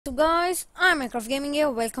So guys, I'm Minecraft Gaming here.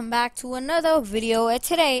 Welcome back to another video.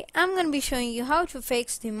 Today I'm going to be showing you how to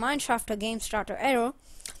fix the Mineshafter Gamestarter error.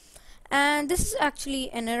 And this is actually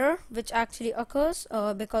an error which actually occurs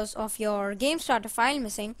because of your Gamestarter file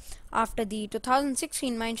missing after the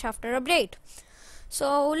 2016 Mineshafter update.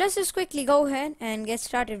 So let's just quickly go ahead and get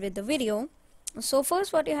started with the video. So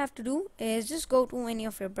first what you have to do is just go to any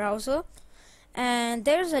of your browser, and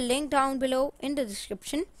there's a link down below in the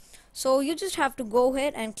description. So you just have to go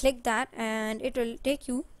ahead and click that, and it will take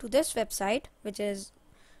you to this website, which is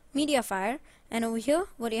Mediafire. And over here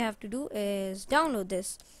what you have to do is download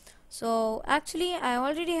this. So actually I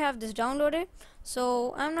already have this downloaded,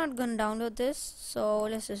 so I'm not gonna download this. So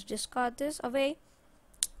let's just discard this away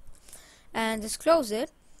and just close it.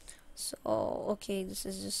 So okay, this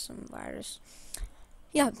is just some virus.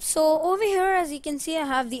 Yeah, so over here as you can see, I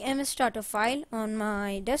have the Mineshafter file on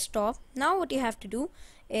my desktop. Now what you have to do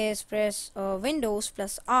is press Windows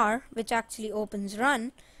plus R, which actually opens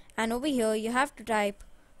run, and over here you have to type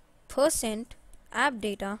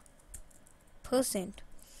 %appdata %,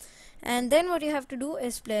 and then what you have to do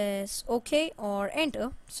is press OK or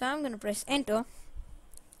enter. So I'm gonna press enter,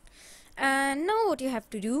 and now what you have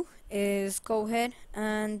to do is go ahead,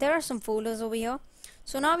 and there are some folders over here.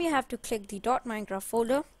 So now you have to click the .minecraft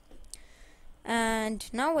folder, and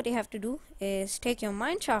now what you have to do is take your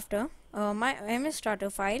Mineshafter my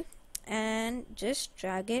Mineshafter file and just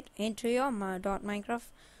drag it into your .minecraft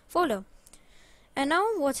folder. And now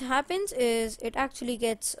what happens is it actually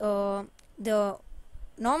gets the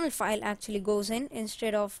normal file actually goes in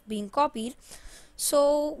instead of being copied.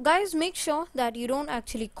 So guys, make sure that you don't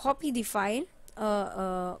actually copy the file,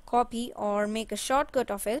 copy or make a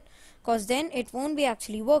shortcut of it, because then it won't be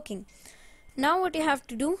actually working. Now what you have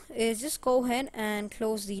to do is just go ahead and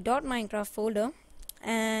close the .minecraft folder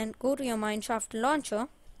and go to your Mineshafter launcher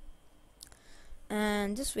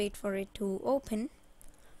and just wait for it to open.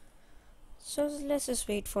 So let's just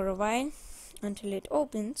wait for a while until it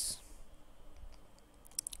opens.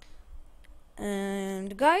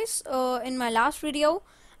 And guys, in my last video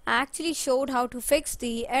I actually showed how to fix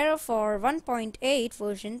the error for 1.8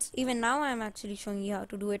 versions. Even now I'm actually showing you how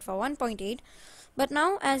to do it for 1.8. But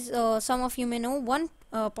now, as some of you may know,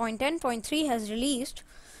 1.10.3 has released.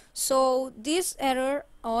 So this error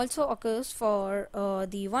also occurs for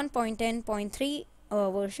the 1.10.3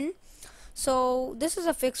 version. So this is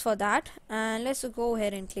a fix for that, and let's go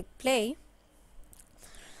ahead and click play.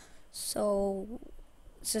 So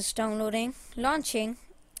it's just downloading, launching,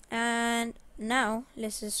 and now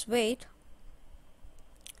let's just wait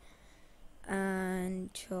and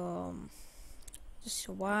just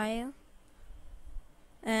a while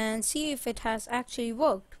and see if it has actually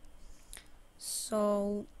worked.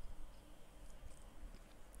 So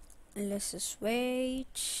let's just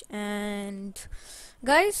wait. And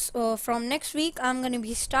guys, from next week I'm gonna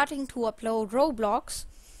be starting to upload Roblox,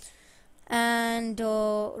 and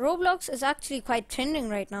Roblox is actually quite trending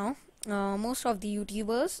right now. Most of the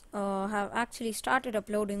YouTubers have actually started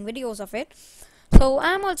uploading videos of it. So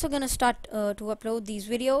I'm also gonna start to upload these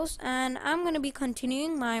videos, and I'm gonna be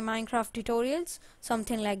continuing my Minecraft tutorials,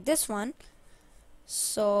 something like this one.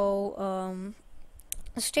 So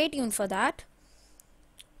stay tuned for that.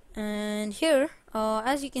 And here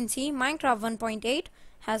as you can see, Minecraft 1.8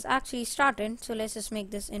 has actually started. So let's just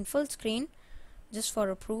make this in full screen just for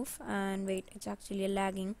a proof. And wait, it's actually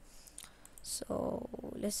lagging. So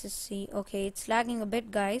let's just see. Okay, it's lagging a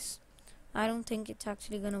bit, guys. I don't think it's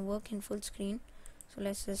actually gonna work in full screen. So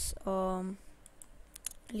let's just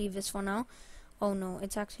leave this for now. Oh no,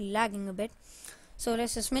 it's actually lagging a bit. So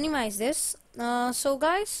let's just minimize this. So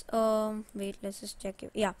guys, wait, let's just check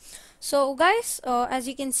it. Yeah, so guys, as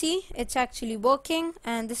you can see, it's actually working,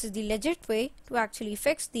 and this is the legit way to actually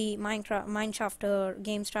fix the Mineshafter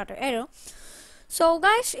Gamestarter error. So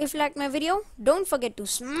guys, if you liked my video, don't forget to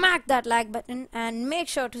smack that like button and make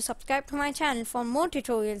sure to subscribe to my channel for more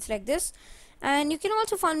tutorials like this. And you can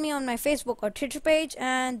also find me on my Facebook or Twitter page,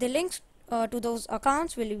 and the links to those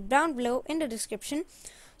accounts will be down below in the description.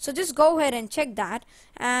 So just go ahead and check that.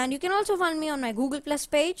 And you can also find me on my Google Plus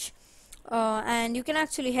page, and you can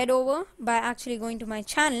actually head over by actually going to my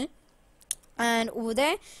channel, and over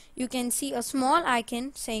there you can see a small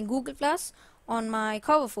icon saying Google Plus on my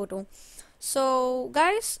cover photo. So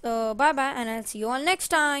guys, bye bye, and I'll see you all next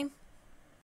time.